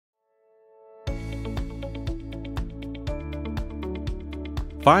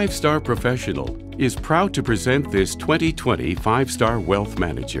Five Star Professional is proud to present this 2020 Five-Star Wealth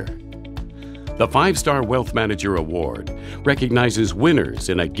Manager. The Five-Star Wealth Manager Award recognizes winners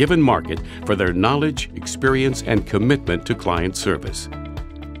in a given market for their knowledge, experience, and commitment to client service.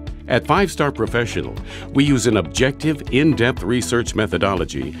 At Five Star Professional, we use an objective, in-depth research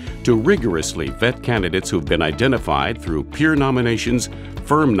methodology to rigorously vet candidates who've been identified through peer nominations,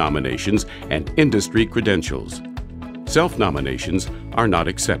 firm nominations, and industry credentials. Self-nominations are not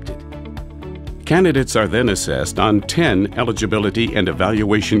accepted. Candidates are then assessed on 10 eligibility and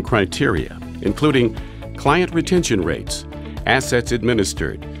evaluation criteria, including client retention rates, assets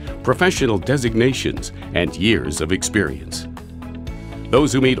administered, professional designations, and years of experience.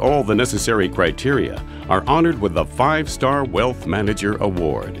 Those who meet all the necessary criteria are honored with the Five-Star Wealth Manager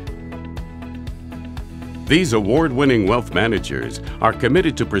Award. These award-winning wealth managers are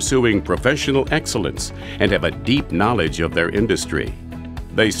committed to pursuing professional excellence and have a deep knowledge of their industry.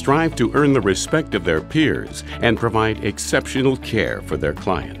 They strive to earn the respect of their peers and provide exceptional care for their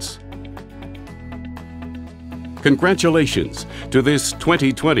clients. Congratulations to this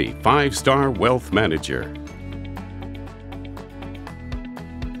 2020 Five-Star Wealth Manager.